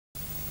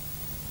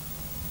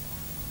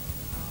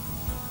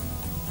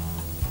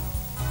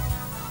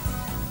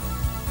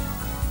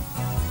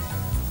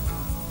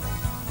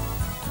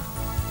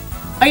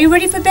Are you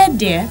ready for bed,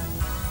 dear?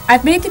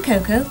 I've made the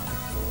cocoa.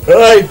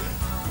 Right,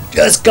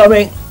 just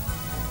coming.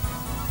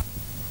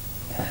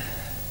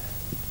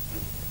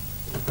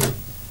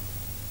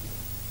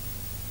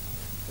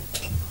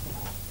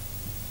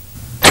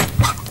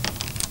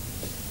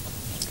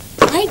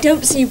 I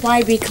don't see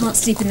why we can't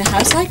sleep in the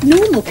house like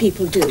normal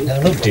people do. Now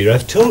look, dear,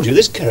 I've told you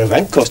this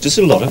caravan cost us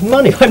a lot of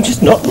money. I'm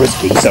just not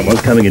risking someone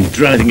coming and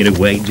driving it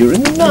away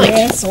during the night.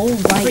 Yes, all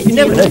right. But you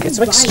never know, get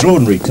some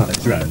extraordinary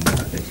types round.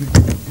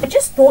 I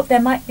just thought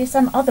there might be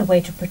some other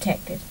way to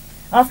protect it.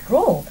 After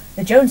all,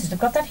 the Joneses have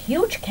got that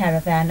huge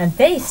caravan and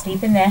they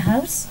sleep in their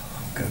house.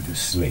 Go to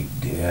sleep,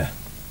 dear.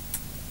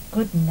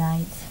 Good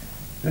night.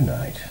 Good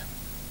night.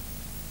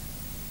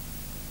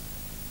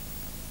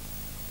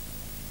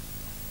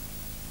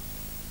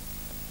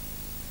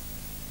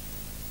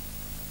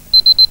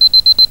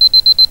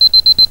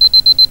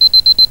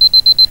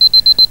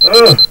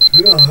 Oh,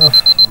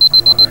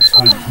 I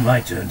suppose it's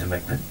my turn to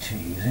make the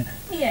tea, is it?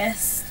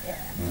 Yes.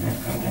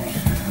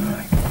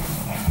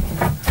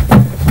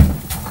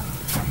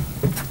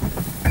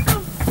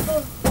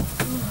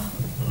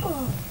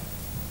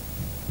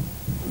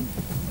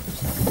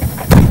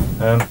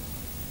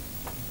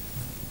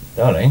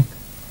 Darling,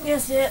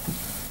 Yes, dear.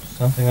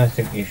 something I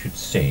think you should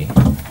see.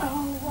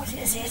 Oh, what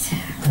is it?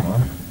 Come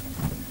on.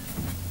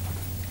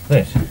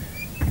 This.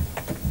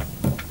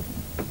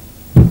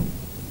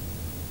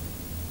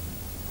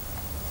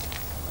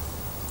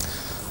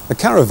 A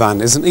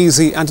caravan is an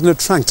easy and an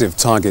attractive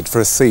target for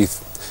a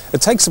thief.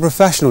 It takes a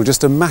professional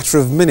just a matter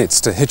of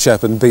minutes to hitch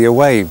up and be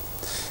away.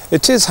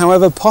 It is,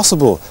 however,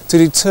 possible to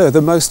deter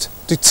the most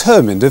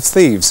determined of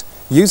thieves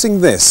using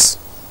this.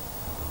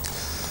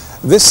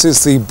 This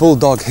is the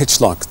Bulldog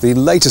hitchlock, the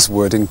latest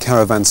word in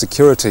caravan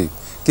security,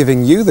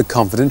 giving you the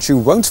confidence you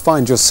won't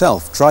find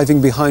yourself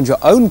driving behind your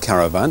own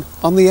caravan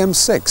on the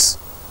M6.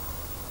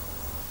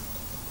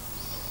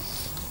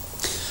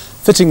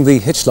 Fitting the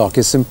hitchlock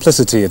is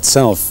simplicity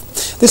itself.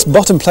 This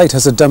bottom plate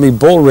has a dummy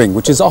ball ring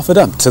which is offered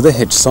up to the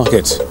hitch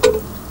socket.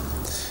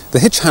 The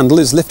hitch handle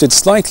is lifted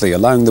slightly,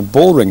 allowing the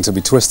ball ring to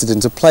be twisted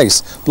into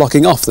place,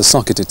 blocking off the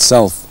socket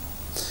itself.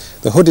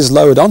 The hood is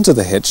lowered onto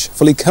the hitch,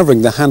 fully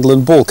covering the handle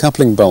and ball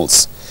coupling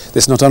bolts.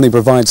 This not only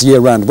provides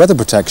year-round weather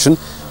protection,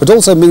 but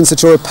also means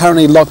that your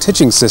apparently locked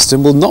hitching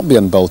system will not be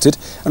unbolted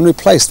and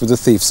replaced with the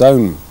thief's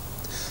own.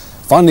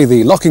 Finally,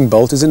 the locking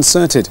bolt is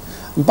inserted.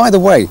 And by the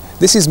way,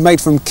 this is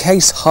made from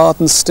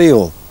case-hardened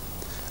steel.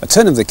 A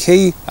turn of the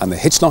key and the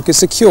hitchlock is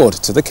secured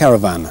to the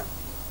caravan.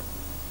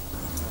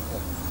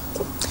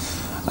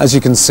 As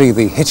you can see,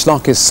 the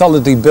hitchlock is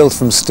solidly built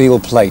from steel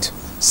plate,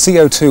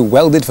 CO2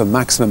 welded for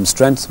maximum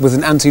strength with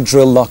an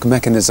anti-drill lock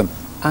mechanism,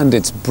 and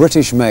it's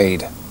British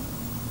made.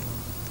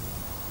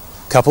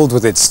 Coupled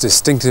with its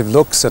distinctive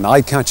looks and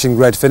eye-catching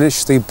red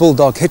finish, the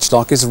Bulldog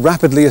hitchlock is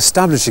rapidly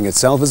establishing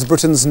itself as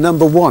Britain's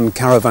 #1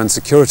 caravan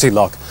security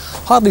lock.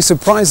 Hardly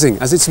surprising,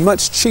 as it's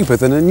much cheaper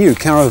than a new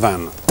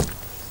caravan.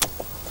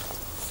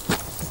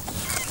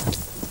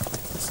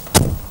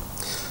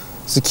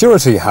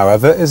 Security,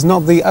 however, is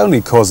not the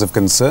only cause of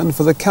concern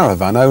for the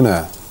caravan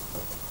owner.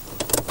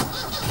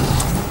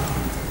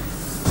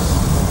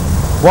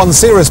 One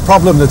serious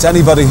problem that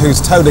anybody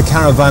who's towed a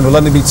caravan will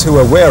only be too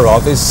aware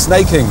of is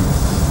snaking.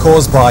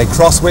 Caused by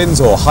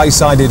crosswinds or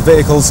high-sided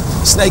vehicles,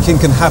 snaking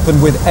can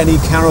happen with any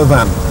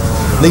caravan,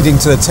 leading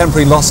to the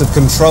temporary loss of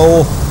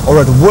control or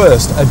at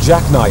worst a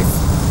jackknife.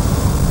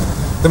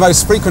 The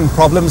most frequent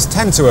problems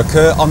tend to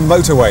occur on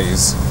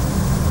motorways.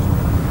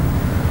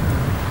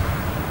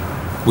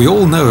 We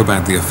all know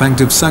about the effect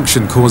of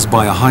suction caused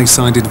by a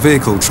high-sided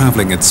vehicle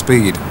travelling at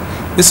speed.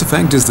 This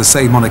effect is the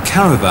same on a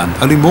caravan,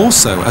 only more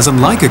so as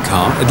unlike a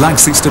car, it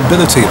lacks the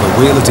stability of a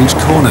wheel at each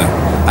corner.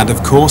 And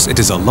of course, it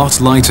is a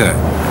lot lighter.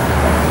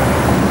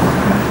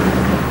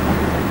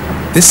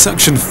 This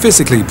suction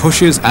physically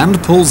pushes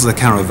and pulls the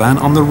caravan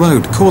on the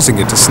road, causing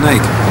it to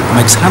snake. It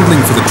makes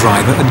handling for the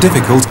driver a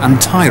difficult and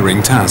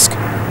tiring task.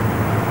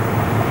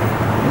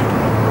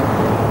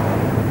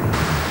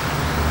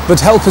 But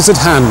help is at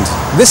hand.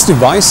 This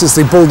device is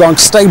the Bulldog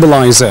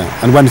stabilizer,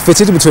 and when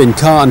fitted between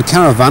car and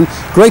caravan,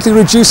 greatly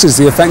reduces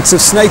the effects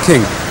of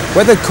snaking,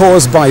 whether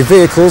caused by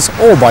vehicles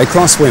or by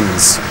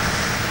crosswinds.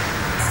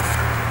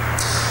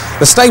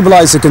 The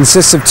stabilizer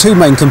consists of two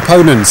main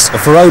components, a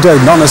Ferodo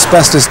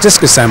non-asbestos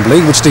disc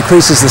assembly, which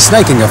decreases the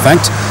snaking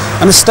effect,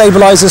 and a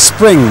stabilizer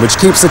spring, which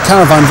keeps the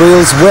caravan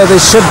wheels where they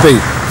should be,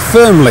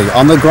 firmly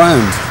on the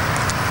ground.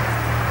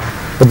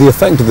 But the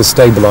effect of the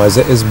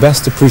stabilizer is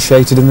best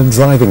appreciated in the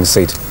driving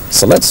seat,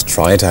 so let's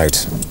try it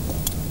out.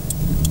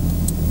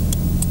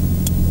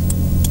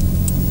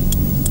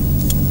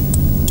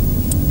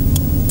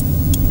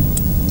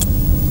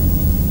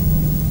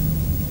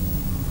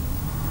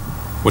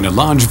 When a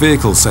large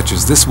vehicle such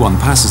as this one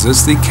passes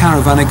us, the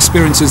caravan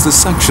experiences the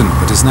suction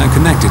but is now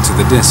connected to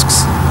the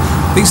discs.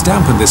 These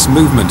dampen this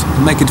movement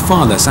and make it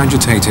far less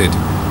agitated.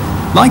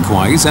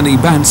 Likewise, any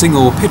bouncing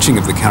or pitching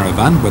of the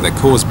caravan, whether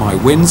caused by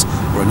winds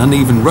or an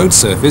uneven road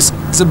surface,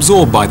 is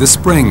absorbed by the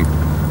spring,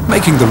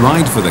 making the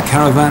ride for the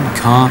caravan,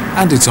 car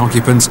and its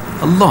occupants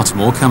a lot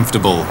more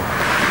comfortable.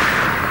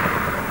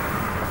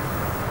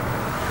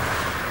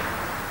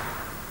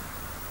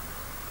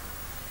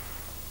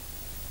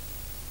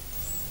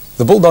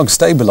 The Bulldog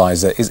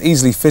stabiliser is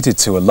easily fitted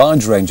to a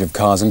large range of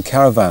cars and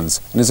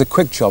caravans and is a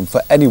quick job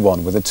for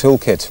anyone with a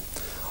toolkit.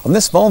 On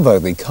this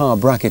Volvo, the car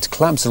bracket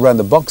clamps around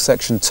the box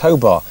section tow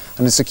bar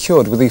and is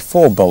secured with the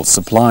 4 bolts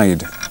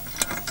supplied.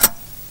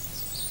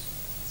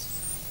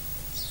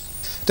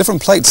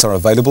 Different plates are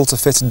available to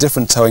fit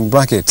different towing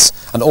brackets,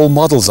 and all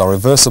models are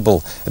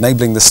reversible,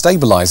 enabling the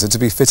stabiliser to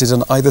be fitted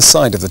on either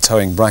side of the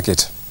towing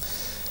bracket.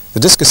 The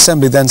disc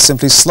assembly then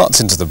simply slots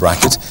into the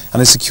bracket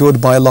and is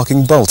secured by a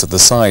locking bolt at the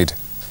side.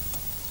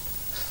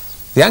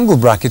 The angle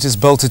bracket is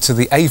bolted to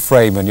the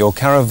A-frame in your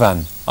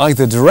caravan,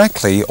 either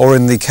directly or,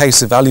 in the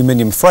case of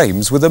aluminium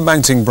frames, with a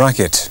mounting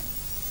bracket.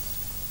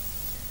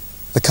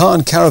 The car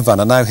and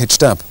caravan are now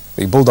hitched up.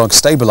 The Bulldog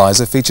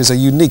stabiliser features a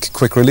unique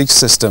quick-release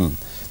system.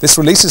 This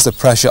releases the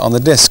pressure on the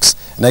discs,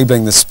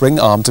 enabling the spring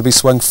arm to be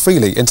swung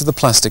freely into the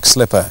plastic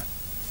slipper.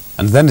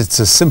 And then it's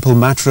a simple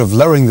matter of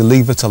lowering the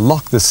lever to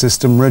lock the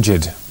system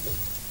rigid.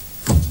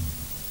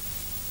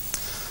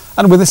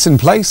 And with this in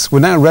place, we're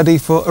now ready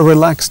for a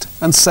relaxed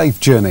and safe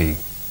journey.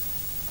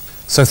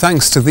 So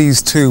thanks to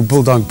these 2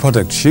 Bulldog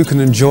products, you can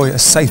enjoy a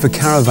safer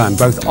caravan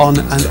both on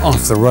and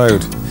off the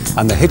road.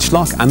 And the hitch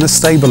lock and the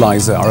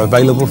stabiliser are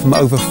available from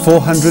over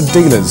 400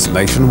 dealers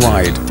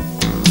nationwide.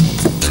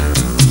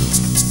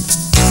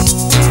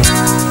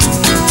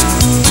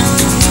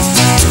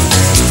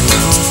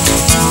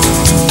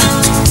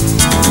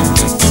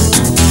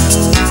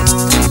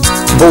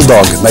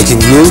 Bulldog,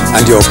 making you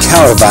and your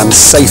caravan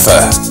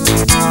safer.